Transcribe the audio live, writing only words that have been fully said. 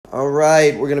All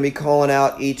right, we're going to be calling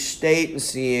out each state and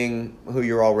seeing who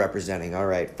you're all representing. All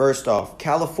right, first off,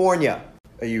 California.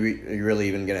 Are you really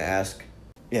even going to ask?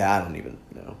 Yeah, I don't even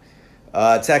know.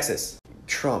 Texas.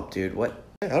 Trump, dude. What?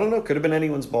 I don't know. Could have been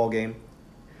anyone's ball game.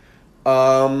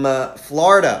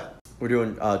 Florida. We're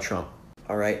doing Trump.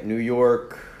 All right, New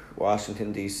York,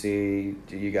 Washington, D.C.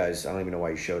 You guys, I don't even know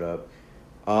why you showed up.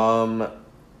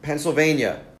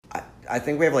 Pennsylvania. I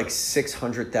think we have like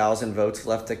 600,000 votes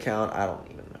left to count. I don't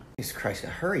even know. Jesus Christ,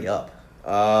 hurry up.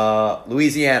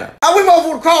 Louisiana. How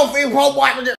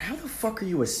the fuck are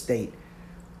you a state?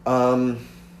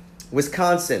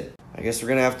 Wisconsin. I guess we're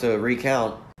gonna have to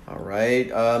recount. All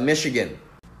right. Michigan.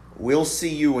 We'll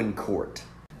see you in court.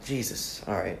 Jesus.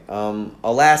 All right.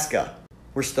 Alaska.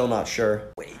 We're still not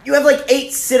sure. Wait, you have like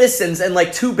 8 citizens and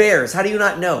like 2 bears. How do you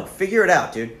not know? Figure it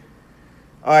out, dude.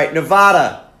 All right,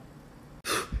 Nevada.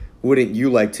 Wouldn't you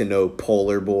like to know,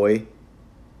 polar boy?